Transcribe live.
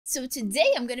So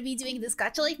today I'm going to be doing this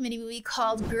Gacha Life mini movie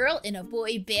called Girl in a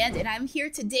Boy Band, and I'm here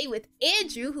today with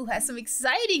Andrew, who has some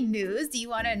exciting news. Do you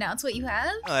want to announce what you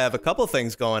have? I have a couple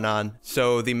things going on.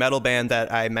 So the metal band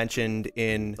that I mentioned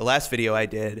in the last video I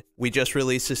did, we just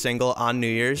released a single on New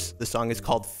Year's. The song is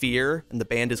called Fear, and the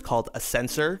band is called A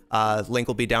Censor. Link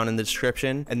will be down in the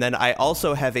description. And then I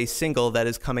also have a single that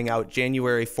is coming out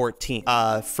January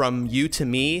 14th. From You to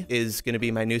Me is going to be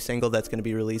my new single that's going to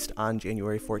be released on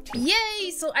January 14th.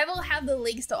 Yay! So I will have the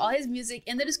links to all his music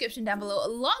in the description down below,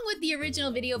 along with the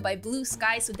original video by Blue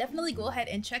Sky, so definitely go ahead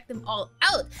and check them all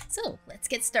out. So let's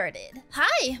get started.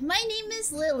 Hi, my name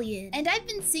is Lillian, and I've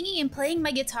been singing and playing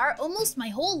my guitar almost my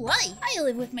whole life. I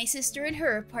live with my sister in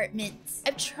her apartment.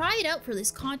 I've tried out for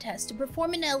this contest to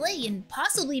perform in LA and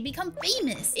possibly become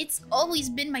famous. It's always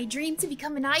been my dream to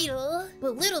become an idol,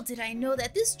 but little did I know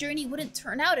that this journey wouldn't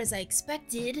turn out as I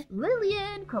expected.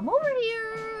 Lillian, come over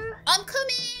here. I'm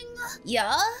coming.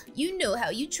 Yeah? You know how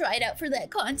you tried out for that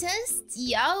contest?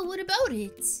 Yeah, what about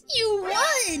it? You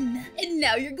won! And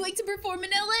now you're going to perform in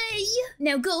LA.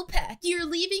 Now go pack, you're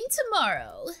leaving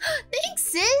tomorrow. Thanks,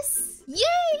 sis! Yay,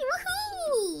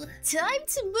 woohoo! Time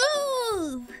to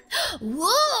move!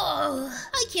 Whoa!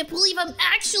 I can't believe I'm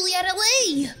actually at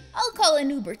LA! I'll call an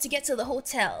Uber to get to the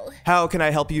hotel. How can I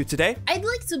help you today? I'd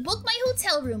like to book my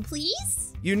hotel room, please.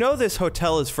 You know this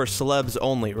hotel is for celebs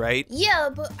only, right? Yeah,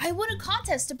 but I won a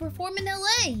contest to perform in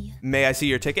LA. May I see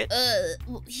your ticket?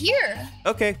 Well, here.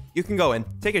 Okay, you can go in.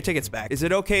 Take your tickets back. Is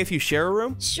it okay if you share a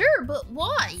room? Sure, but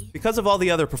why? Because of all the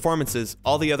other performances,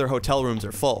 all the other hotel rooms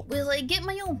are full. Will I get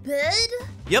my own bed?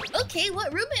 Yep. Okay,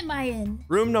 what room am I in?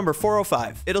 Room number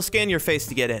 405. It'll scan your face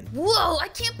to get in. Whoa, I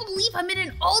can't believe I'm in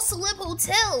an all-celeb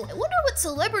hotel. I wonder what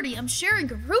celebrity I'm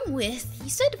sharing a room with. You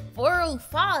said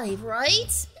 405,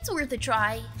 right? It's worth a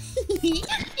try.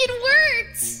 It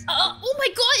worked! Oh my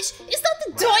gosh, is that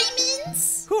the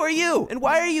diamonds? Who are you? And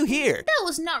why are you here? That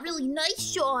was not really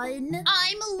nice, Sean.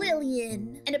 I'm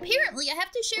Lillian, and apparently I have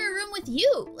to share a room with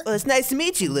you. Well, it's nice to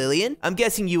meet you, Lillian. I'm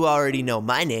guessing you already know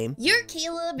my name. You're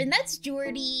Caleb, and that's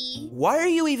Jordy. Why are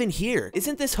you even here?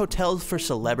 Isn't this hotel for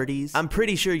celebrities? I'm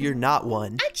pretty sure you're not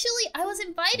one. Actually, I was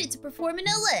invited to perform in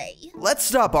LA. Let's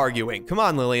stop arguing. Come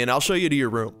on, Lillian, I'll show you to your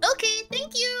room. Okay,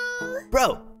 thank you.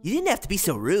 Bro, you didn't have to be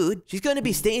so rude. She's gonna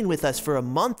be staying with us for a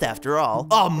month after all.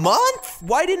 A month?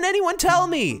 Why didn't anyone tell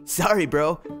me? Sorry,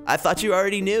 bro. I thought you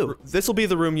already knew. This'll be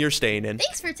the room you're staying in.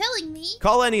 Thanks for telling me.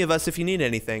 Call any of us if you need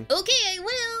anything. Okay, I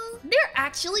will. They're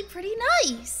actually pretty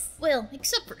nice. Well,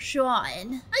 except for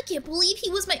Sean. I can't believe he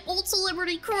was my old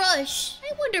celebrity crush.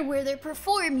 I wonder where they're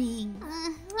performing.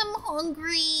 I'm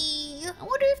hungry. I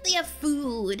wonder if they have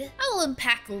food. I'll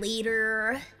unpack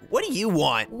later. What do you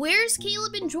want? Where's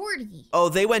Caleb and Jordy? Oh,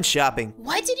 they went shopping.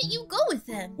 Why didn't you go with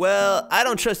them? Well, I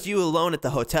don't trust you alone at the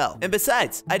hotel. And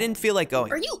besides, I didn't feel like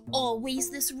going. Are you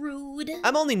always this rude?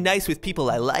 I'm only nice with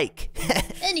people I like.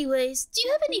 Anyways, do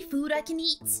you have any food I can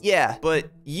eat? Yeah,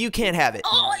 but you can't have it.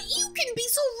 Oh, you can be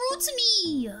so rude to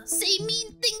me. Say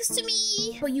mean things to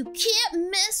me, but you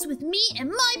can't mess with me and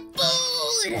my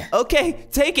food. Okay,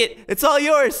 take it. It's all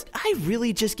yours. I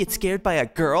really just get scared by a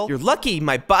girl? You're lucky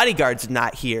my bodyguard's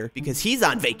not here because he's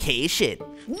on vacation.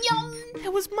 Yum.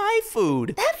 That was my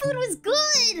food. That food was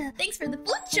good. Thanks for the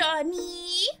food,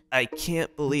 Johnny. I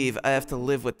can't believe I have to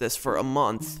live with this for a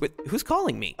month. Wait, who's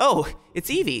calling me? Oh, it's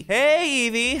Evie. Hey,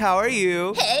 Evie, how are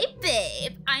you? Hey,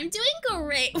 babe. I'm doing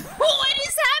great. What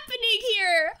is happening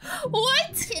here?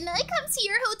 What? Can I come to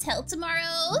your hotel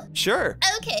tomorrow? Sure.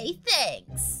 Okay,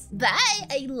 thanks. Bye.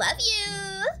 I love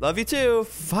you. Love you too.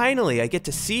 Finally, I get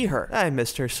to see her. I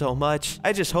missed her so much.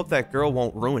 I just hope that girl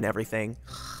won't ruin everything.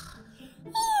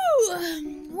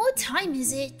 What time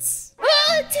is it? 10:34.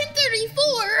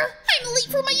 I'm late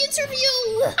for my interview.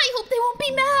 I hope they won't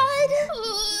be mad.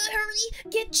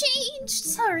 Hurry, get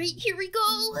changed. Alright, here we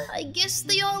go. I guess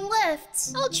they all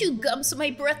left. I'll chew gum so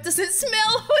my breath doesn't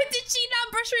smell. Did she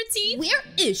not brush her teeth? Where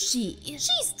is she?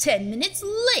 She's 10 minutes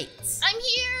late. I'm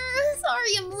here.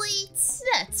 Sorry I'm late.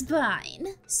 That's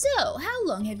fine. So, how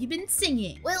long have you been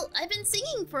singing? Well, I've been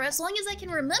singing for as long as I can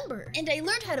remember. And I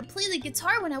learned how to play the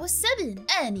guitar when I was 7.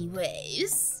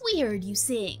 Anyways, we heard you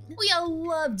sing. We all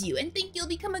loved you and think you'll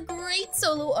become a great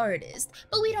solo artist.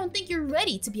 But we don't think you're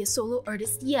ready to be a solo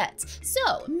artist yet.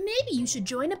 So, maybe you should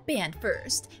join a band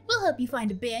first. We'll help you find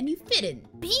a band you fit in.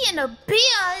 Be in a band?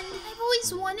 I've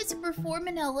always wanted to perform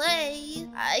in LA.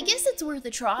 I guess it's worth a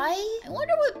try. I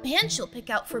wonder what band she'll pick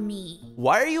out for me.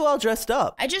 Why are you all dressed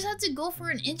up? I just had to go for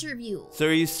an interview. So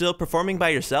are you still performing by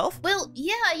yourself? Well,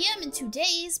 yeah, I am in 2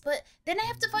 days, but then I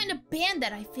have to find a band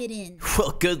that I fit in.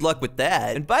 Well, good luck with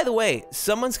that. And by the way,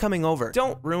 someone's coming over.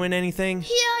 Don't ruin anything.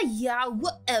 Yeah,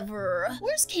 whatever.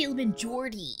 Where's Caleb and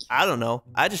Jordy? I don't know.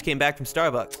 I just came back from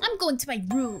Starbucks. I'm going to my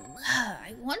room.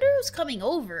 I wonder who's coming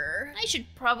over. I should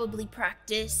probably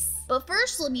practice. But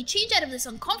first, let me change out of this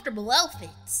uncomfortable outfit.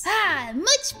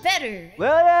 Much better.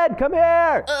 Lillian, come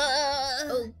here!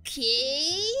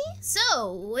 Okay.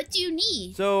 So, what do you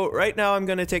need? So right now I'm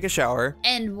gonna take a shower.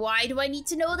 And why do I need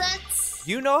to know that?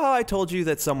 You know how I told you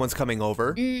that someone's coming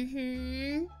over?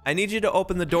 Mm-hmm. I need you to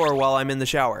open the door while I'm in the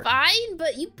shower. Fine,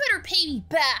 but you better pay me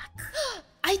back.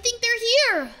 I think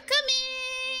they're here. Coming.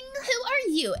 Who are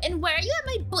you? And why are you at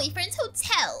my boyfriend's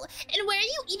hotel? And why are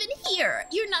you even here?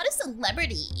 You're not a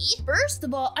celebrity. First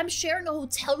of all, I'm sharing a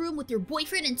hotel room with your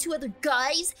boyfriend and 2 other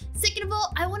guys. Second of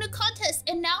all, I won a contest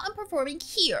and now I'm performing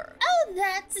here. Oh,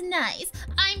 that's nice.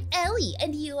 I'm Ellie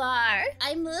and you are?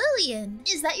 I'm Lillian.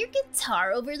 Is that your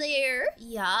guitar over there?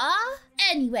 Yeah?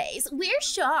 Anyways, where's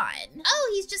Sean?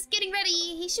 Oh, he's just getting ready.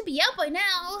 He should be out by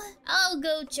now. I'll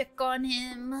go check on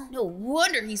him. No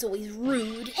wonder he's always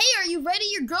rude. Hey, are you ready?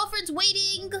 Your girlfriend's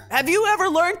waiting. Have you ever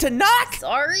learned to knock?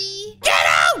 Sorry. Get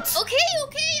out! Okay,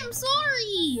 I'm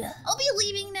sorry. I'll be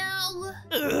leaving now.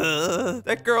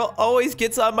 That girl always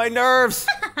gets on my nerves.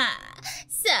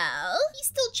 So, he's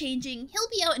still changing. He'll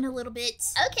be out in a little bit.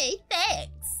 Okay,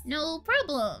 thanks. No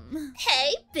problem.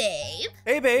 Hey, babe.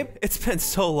 Hey, babe. It's been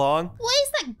so long. Why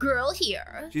is that girl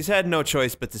here? She's had no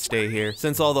choice but to stay here,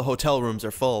 since all the hotel rooms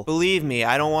are full. Believe me,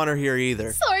 I don't want her here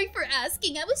either. Sorry for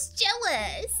asking. I was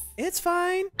jealous. It's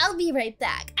fine. I'll be right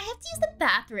back. I have to use the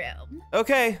bathroom.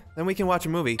 Okay, then we can watch a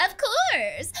movie. Of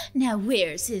course. Now,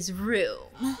 where's his room?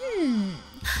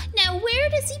 Now, where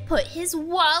does he put his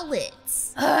wallet?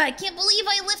 I can't believe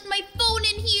I left my phone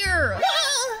in here.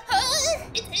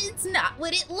 It's not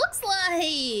what it looks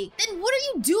like. Then what are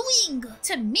you doing?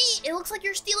 To me, it looks like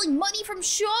you're stealing money from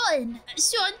Sean.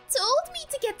 Sean told me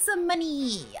to get some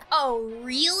money. Oh,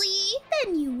 really?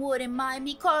 Then you wouldn't mind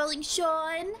me calling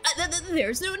Sean?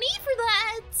 There's no need for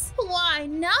that. Why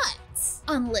not?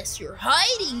 Unless you're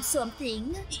hiding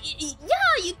something.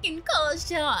 Yeah, you can call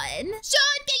Sean.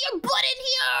 Sean, get your butt in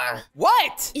here!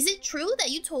 What? Is it true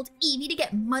that you told Evie to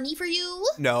get money for you?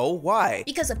 No, why?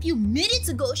 Because a few minutes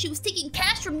ago, she was taking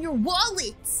cash from your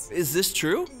wallet. Is this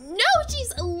true? No,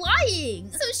 she's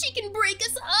lying, so she can break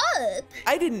us up.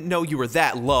 I didn't know you were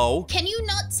that low. Can you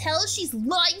not tell she's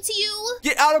lying to you?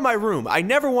 Get out of my room. I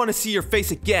never want to see your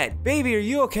face again. Baby, are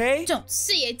you okay? Don't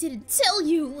say I didn't tell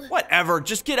you. Whatever,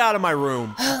 just get out of my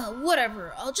room.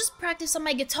 Whatever, I'll just practice on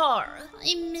my guitar.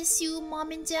 I miss you,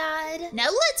 Mom and Dad. Now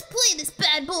let's play this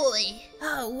bad boy.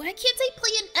 Oh, why can't I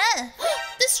play an F?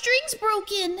 The string's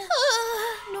broken.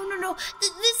 No.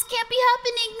 This can't be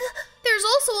happening. There's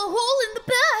also a hole in the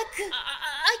back.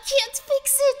 I can't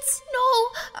fix it. No,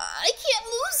 I can't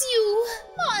lose you.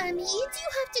 Mommy, do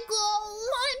you have to go?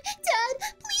 Mom,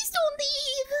 Dad, please don't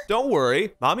leave. Don't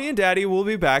worry. Mommy and Daddy will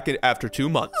be back after 2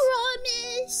 months.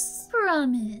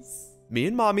 Promise. Me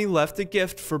and Mommy left a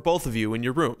gift for both of you in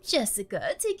your rooms.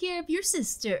 Jessica, take care of your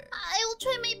sister. I will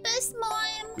try my best,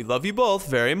 Mom. We love you both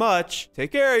very much.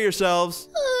 Take care of yourselves.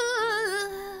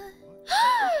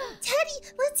 Teddy,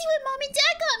 let's see what Mom and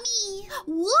Dad got me.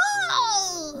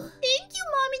 Whoa! Thank you,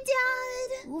 Mom and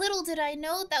Dad. Little did I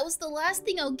know that was the last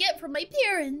thing I'll get from my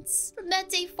parents. From that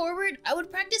day forward, I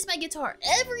would practice my guitar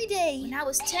every day. When I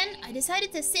was 10, I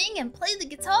decided to sing and play the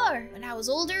guitar. When I was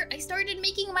older, I started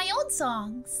making my own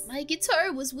songs. My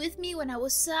guitar was with me when I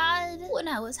was sad, when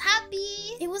I was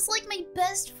happy. It was like my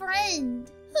best friend.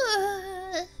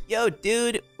 Yo,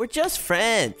 dude, we're just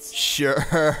friends.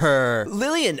 Sure.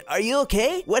 Lillian, are you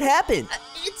okay? What happened?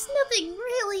 It's nothing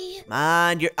really. Come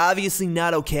on, you're obviously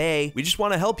not okay. We just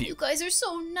want to help You you. guys are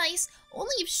so nice.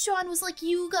 Only if Sean was like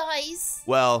you guys.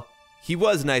 Well, he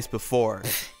was nice before.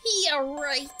 Yeah,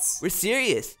 right. We're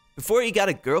serious. Before he got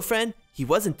a girlfriend, he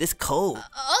wasn't this cold.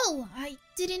 Oh, I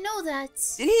didn't know that.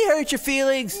 Did he hurt your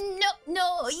feelings?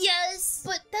 No, yes.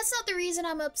 But that's not the reason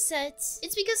I'm upset.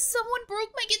 It's because someone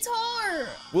broke my guitar.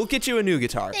 We'll get you a new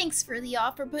guitar. Thanks for the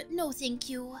offer, but no thank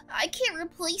you. I can't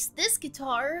replace this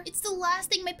guitar. It's the last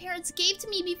thing my parents gave to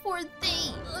me before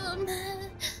they,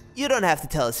 You don't have to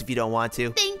tell us if you don't want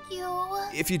to. Thank you.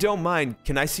 If you don't mind,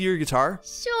 can I see your guitar?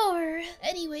 Sure.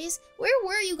 Anyways, where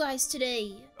were you guys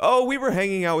today? Oh, we were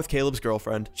hanging out with Caleb's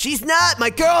girlfriend. She's not my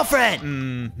girlfriend!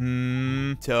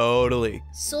 Mm-hmm, totally.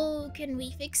 So, can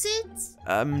we fix it?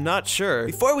 I'm not sure.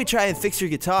 Before we try and fix your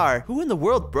guitar, who in the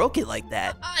world broke it like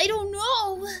that? I don't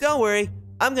know. Don't worry,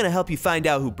 I'm gonna help you find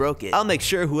out who broke it. I'll make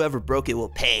sure whoever broke it will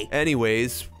pay.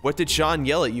 Anyways, what did Sean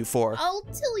yell at you for? I'll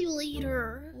tell you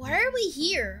later. Why are we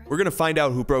here? We're gonna find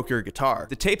out who broke your guitar.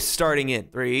 The tape's starting in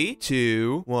 3,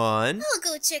 2, 1. I'll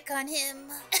go check on him.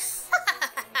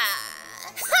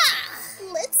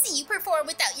 Let's see you perform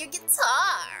without your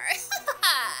guitar.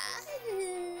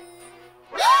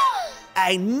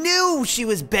 I knew she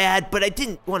was bad, but I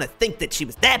didn't want to think that she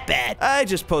was that bad. I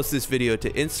just post this video to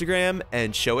Instagram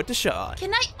and show it to Sean.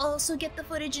 Can I also get the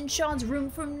footage in Sean's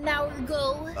room from an hour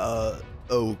ago?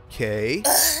 Okay.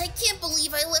 I can't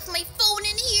believe I left my phone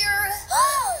in here.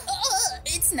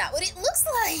 It's not what it looks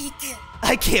like.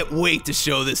 I can't wait to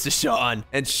show this to Sean.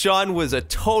 And Sean was a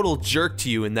total jerk to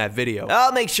you in that video.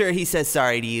 I'll make sure he says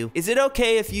sorry to you. Is it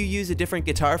okay if you use a different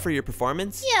guitar for your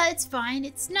performance? Yeah, it's fine.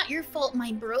 It's not your fault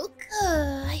mine broke.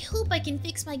 I hope I can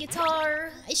fix my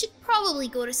guitar. I should probably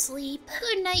go to sleep.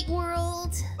 Good night,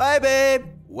 world. Bye, babe.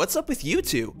 What's up with you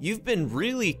two? You've been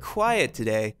really quiet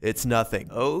today. It's nothing.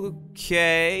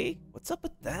 Okay. What's up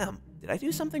with them? Did I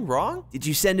do something wrong? Did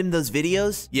you send him those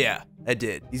videos? Yeah, I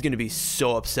did. He's gonna be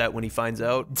so upset when he finds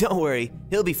out. Don't worry,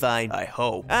 he'll be fine. I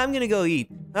hope. I'm gonna go eat.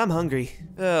 I'm hungry.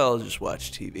 I'll just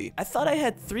watch TV. I thought I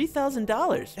had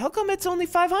 $3,000. How come it's only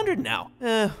 $500 now?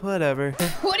 Whatever.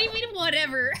 What do you mean,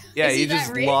 whatever? Yeah, Is he you that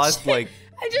just rich? lost like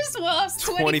I just lost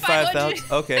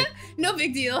 25,000. Okay. No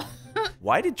big deal.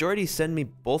 Why did Jordy send me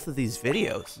both of these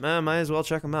videos? Might as well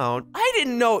check them out. I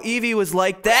didn't know Evie was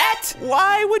like that.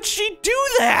 Why would she do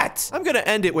that? I'm gonna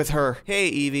end it with her. Hey,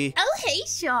 Evie. Oh, hey,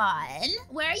 Sean.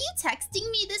 Why are you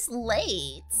texting me this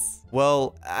late?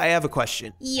 Well, I have a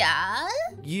question. Yeah?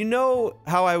 You know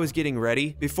how I was getting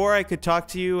ready? Before I could talk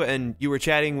to you and you were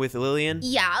chatting with Lillian?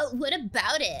 Yeah, what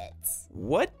about it?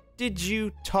 What did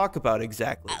you talk about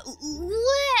exactly?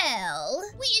 Well,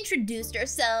 we introduced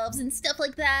ourselves and stuff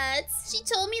like that. She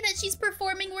told me that she's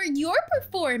performing where you're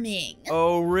performing.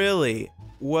 Oh, really?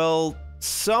 Well,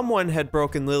 someone had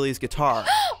broken Lily's guitar.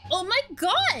 Oh my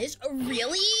gosh,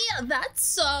 really? That's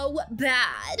so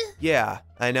bad. Yeah,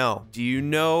 I know. Do you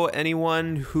know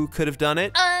anyone who could have done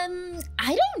it? I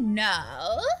don't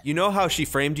know. You know how she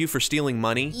framed you for stealing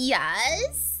money?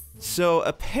 Yes? So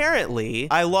apparently,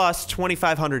 I lost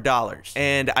 $2,500,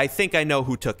 and I think I know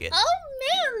who took it. Oh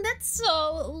man, that's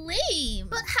so lame.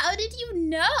 But how did you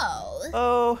know?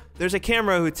 Oh, there's a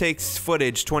camera who takes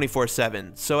footage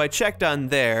 24/7, so I checked on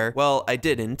there. Well, I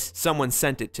didn't. Someone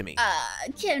sent it to me.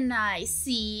 Can I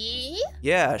see?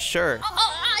 Yeah, sure.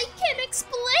 I can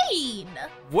explain.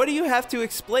 What do you have to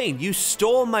explain? You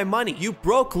stole my money. You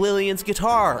broke Lillian's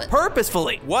guitar.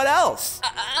 Purposefully. What else?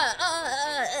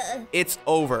 It's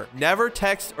over. Never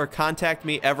text or contact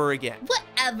me ever again.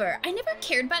 Whatever. I never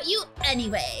cared about you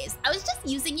anyways. I was just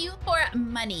using you for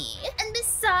money. And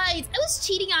besides, I was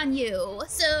cheating on you.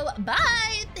 So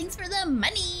bye. Thanks for the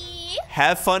money.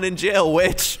 Have fun in jail,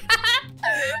 witch.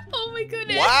 Oh my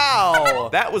goodness. Wow.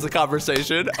 That was a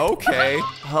conversation. Okay.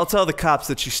 I'll tell the cops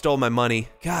that she stole my money.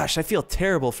 Gosh, I feel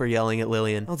terrible for yelling at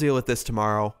Lillian. I'll deal with this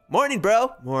tomorrow. Morning,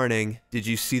 bro. Morning. Did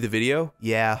you see the video?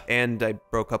 Yeah, and I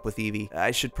broke up with Evie.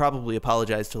 I should probably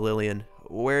apologize to Lillian.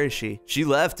 Where is she? She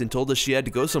left and told us she had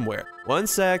to go somewhere. One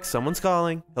sec, someone's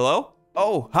calling. Hello?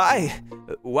 Oh, hi.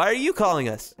 Why are you calling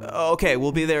us? Okay,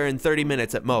 we'll be there in 30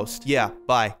 minutes at most. Yeah,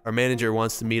 bye. Our manager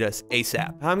wants to meet us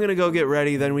ASAP. I'm gonna go get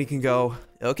ready, then we can go.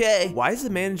 Okay. Why is the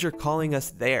manager calling us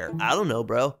there? I don't know,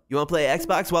 bro. You wanna play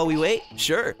Xbox while we wait?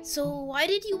 Sure. So why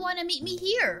did you want to meet me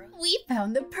here? We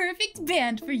found the perfect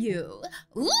band for you.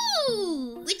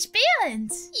 Ooh, which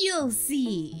band? You'll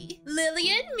see.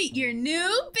 Lillian, meet your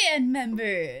new band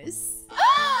members.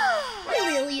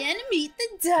 Lillian, meet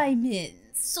the Diamonds.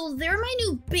 So they're my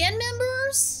new band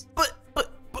members? But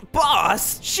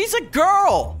boss, she's a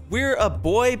girl. We're a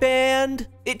boy band.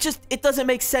 It doesn't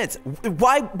make sense.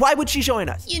 Why would she join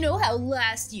us? You know how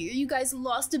last year you guys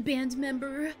lost a band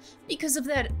member because of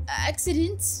that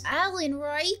accident? Alan,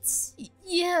 right?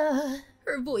 Yeah.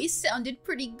 Her voice sounded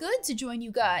pretty good to join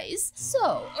you guys.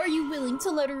 So, are you willing to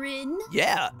let her in?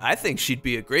 Yeah, I think she'd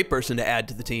be a great person to add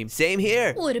to the team. Same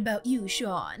here. What about you,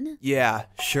 Sean? Yeah,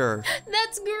 sure.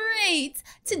 That's great!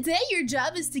 Today your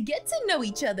job is to get to know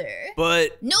each other.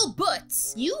 But... No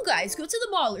buts! You guys go to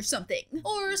the mall or something.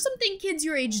 Or something kids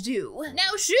your age do.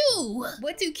 Now, Shoo!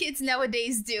 What do kids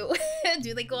nowadays do?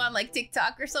 Do they go on like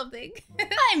TikTok or something?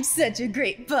 I'm such a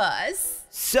great boss.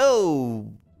 So...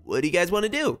 What do you guys want to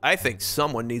do? I think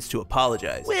someone needs to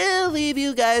apologize. We'll leave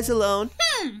you guys alone.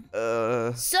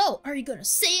 So, are you gonna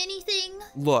say anything?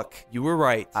 Look, you were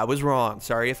right. I was wrong.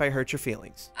 Sorry if I hurt your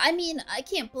feelings. I mean, I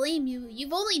can't blame you.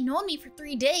 You've only known me for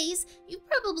 3 days. You've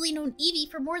probably known Evie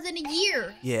for more than a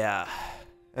year. Yeah.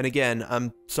 And again,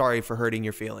 I'm sorry for hurting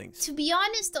your feelings. To be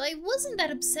honest, I wasn't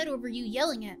that upset over you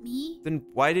yelling at me. Then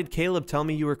why did Caleb tell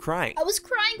me you were crying? I was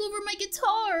crying over my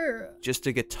guitar. Just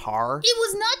a guitar? It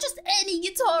was not just any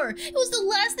guitar. It was the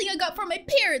last thing I got from my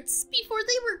parents before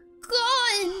they were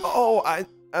gone. Oh,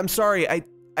 I'm sorry.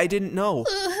 I didn't know.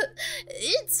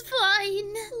 It's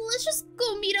fine. Let's just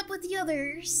go meet up with the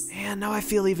others. Man, now I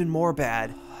feel even more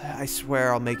bad. I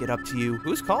swear I'll make it up to you.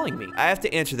 Who's calling me? I have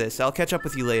to answer this. I'll catch up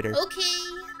with you later. Okay.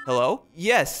 Hello?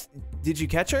 Yes. Did you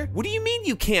catch her? What do you mean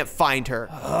you can't find her?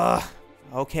 Ugh.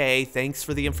 Okay, thanks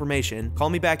for the information.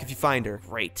 Call me back if you find her.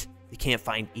 Great. You can't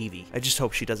find Evie. I just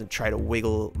hope she doesn't try to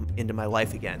wiggle into my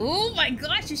life again. Oh my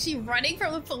gosh, is she running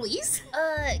from the police?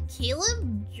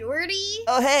 Caleb? Jordy?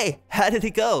 Oh, hey, how did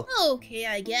it go? Okay,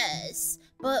 I guess.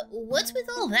 But what's with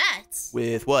all that?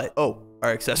 With what? Oh,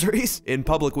 our accessories? In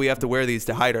public, we have to wear these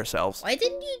to hide ourselves. Why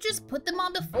didn't you just put them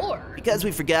on before? Because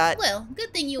we forgot. Well,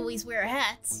 good thing you always wear a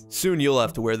hat. Soon you'll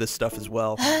have to wear this stuff as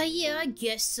well. Yeah, I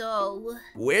guess so.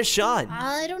 Where's Sean?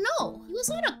 I don't know. He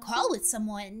was on a call with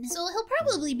someone, so he'll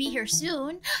probably be here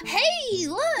soon. Hey,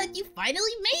 look, you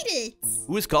finally made it.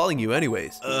 Who is calling you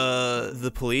anyways?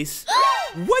 The police?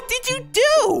 What did you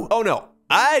do? Oh no,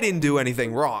 I didn't do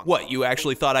anything wrong. What, you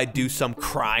actually thought I'd do some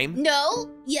crime? No?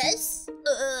 Yes?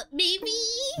 Maybe?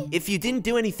 If you didn't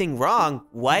do anything wrong,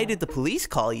 why did the police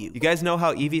call you? You guys know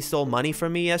how Evie stole money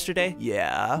from me yesterday?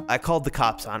 Yeah, I called the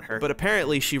cops on her, but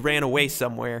apparently she ran away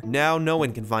somewhere. Now no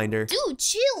one can find her. Dude,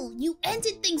 chill. You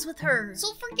ended things with her,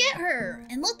 so forget her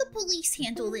and let the police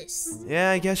handle this.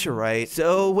 Yeah, I guess you're right.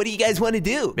 So what do you guys want to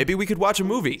do? Maybe we could watch a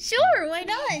movie. Sure, why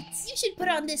not? You should put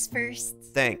on this first.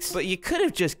 Thanks. But you could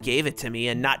have just gave it to me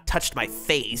and not touched my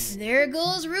face. There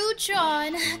goes Rude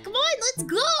Sean. Come on, let's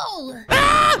go.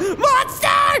 Ah!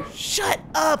 Monster! Shut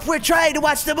up, we're trying to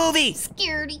watch the movie.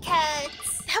 Scaredy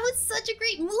cats. That was such a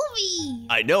great movie.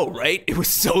 I know, right? It was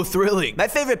so thrilling. My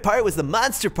favorite part was the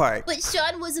monster part. But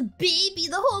Sean was a baby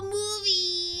the whole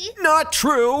movie. Not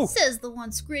true. Says the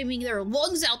one screaming their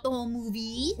lungs out the whole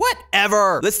movie.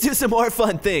 Whatever. Let's do some more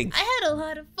fun things. I had a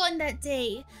lot of fun that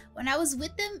day. When I was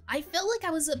with them, I felt like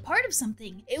I was a part of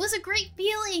something. It was a great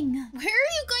feeling. Where are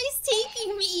you guys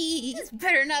taking me? This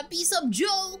better not be some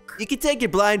joke. You can take your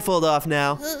blindfold off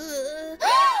now.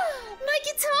 My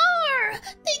guitar!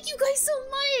 Thank you guys so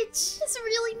much. This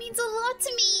really means a lot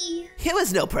to me. It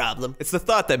was no problem. It's the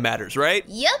thought that matters, right?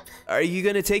 Yep, Are you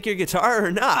gonna take your guitar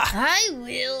or not? I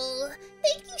will.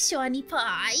 Thank you, Shawnee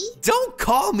Pie. Don't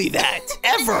call me that,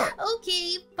 ever.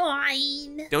 Okay,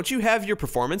 fine. Don't you have your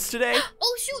performance today?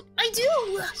 Oh shoot, I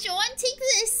do. Sean, take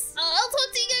this. I'll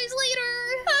talk to you guys later.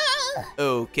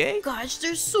 Okay. Gosh,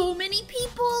 there's so many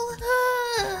people.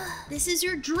 This is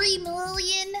your dream,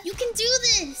 Lillian. You can do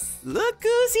this. Look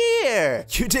who's here.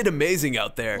 You did amazing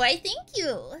out there. Why, thank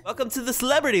you. Welcome to the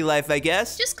celebrity life, I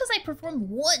guess. Just because I performed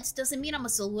once doesn't mean I'm a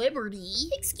celebrity.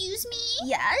 Excuse me?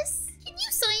 Yes? Can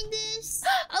you sign this?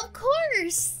 Of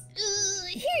course.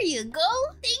 Here you go.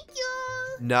 Thank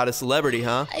you. Not a celebrity,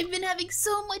 huh? I've been having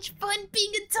so much fun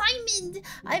being a diamond.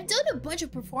 I've done a bunch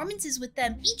of performances with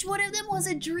them. Each one of them was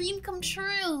a dream come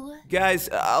true. Guys,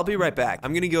 I'll be right back.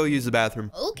 I'm gonna go use the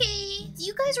bathroom. Okay. Do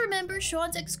you guys remember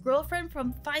Sean's ex-girlfriend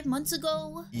from 5 months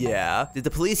ago? Yeah. Did the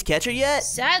police catch her yet?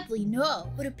 Sadly,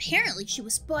 no. But apparently she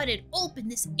was spotted open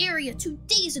this area 2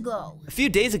 days ago. A few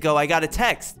days ago, I got a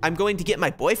text. I'm going to get my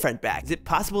boyfriend back. Is it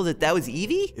possible that that was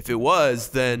Evie? If it was,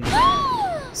 then...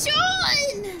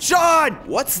 Sean! Sean!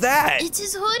 What's that? It's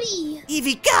his hoodie.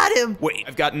 Evie got him. Wait,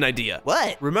 I've got an idea.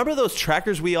 What? Remember those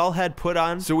trackers we all had put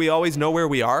on so we always know where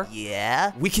we are?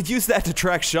 Yeah? We could use that to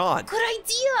track Sean. Good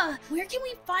idea. Where can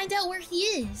we find out where he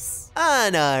is?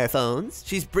 On our phones.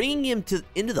 She's bringing him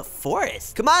into the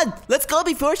forest. Come on, let's go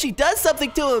before she does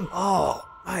something to him. Oh,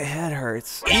 my head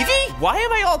hurts. Evie? Why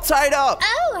am I all tied up?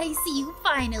 Oh, I see you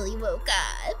finally woke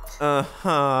up.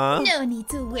 Uh-huh. No need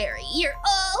to worry. You're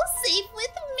all safe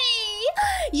with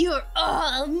me. You're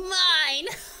all mine.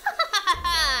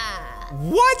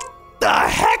 What the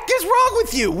heck is wrong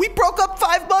with you? We broke up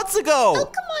 5 months ago. Oh,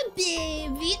 come on,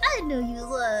 baby. I know you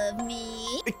love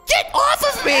me. Get off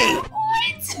of me! What?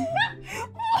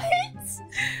 What?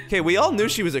 Okay, we all knew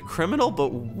she was a criminal, but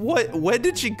when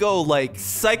did she go, like,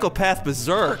 psychopath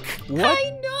berserk? What?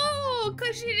 I know,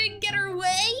 because she didn't get her way.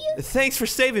 Thanks for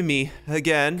saving me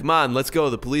again. Come on, let's go.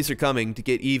 The police are coming to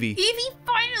get Evie. Evie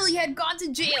finally had gone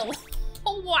to jail.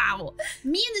 Oh, wow.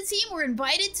 Me and the team were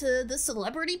invited to the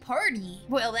celebrity party.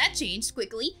 Well, that changed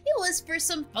quickly. It was for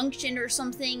some function or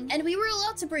something, and we were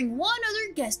allowed to bring one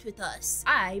other guest with us.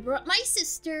 I brought my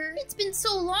sister. It's been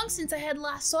so long since I had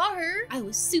last saw her. I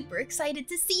was super excited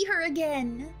to see her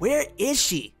again. Where is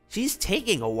she? She's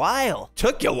taking a while.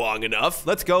 Took you long enough.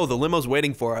 Let's go. The limo's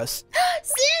waiting for us.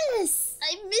 Sis!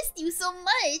 I missed you so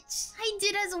much. I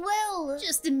did as well.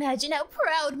 Just imagine how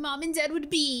proud Mom and Dad would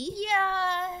be.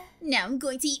 Yeah. Now I'm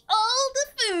going to eat all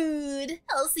the food.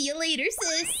 I'll see you later,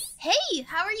 sis. Hey,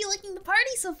 how are you liking the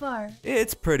party so far?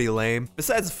 It's pretty lame.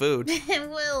 Besides the food.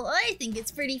 Well, I think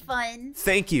it's pretty fun.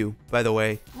 Thank you, by the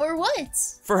way. For what?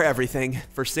 For everything.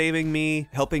 For saving me,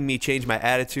 helping me change my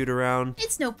attitude around.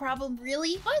 It's no problem,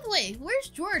 really. By the way, where's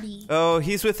Jordy? Oh,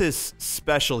 he's with his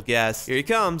special guest. Here he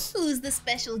comes. Who's the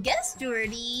special guest,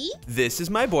 Jordy? This is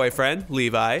my boyfriend,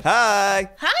 Levi. Hi.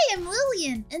 Hi, I'm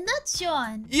Lillian, and that's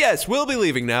Sean. Yes, we'll be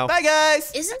leaving now. Bye,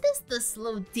 guys. Isn't this the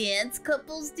slow dance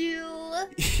couples do?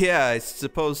 Yeah, I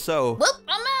suppose so. Well,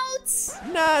 I'm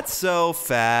out. Not so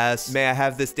fast. May I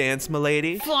have this dance,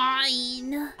 milady?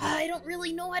 Fine. I don't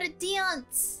really know how to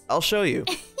dance. I'll show you.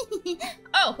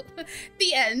 Oh,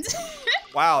 the end.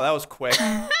 Wow, that was quick.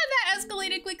 That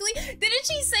escalated quickly. Didn't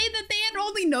she say that they had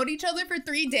only known each other for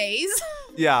 3 days?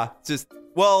 Yeah, just,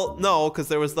 well, no, because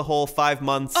there was the whole 5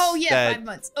 months. Oh, yeah, that 5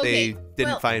 months. Okay. They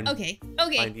didn't find. Okay,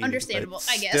 find you, understandable,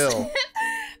 but I guess. still.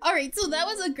 All right, so that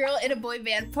was a girl in a boy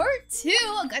band part 2.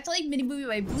 Gacha like mini movie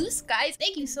by Blue Skies.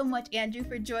 Thank you so much, Andrew,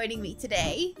 for joining me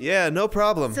today. Yeah, no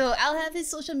problem. So I'll have his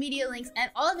social media links and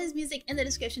all of his music in the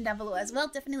description down below as well.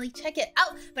 Definitely check it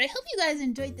out. But I hope you guys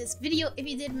enjoyed this video. If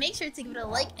you did, make sure to give it a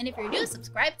like. And if you're new,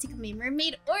 subscribe to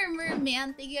GamingMermaid or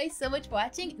Merman. Thank you guys so much for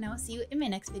watching, and I will see you in my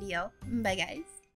next video. Bye, guys.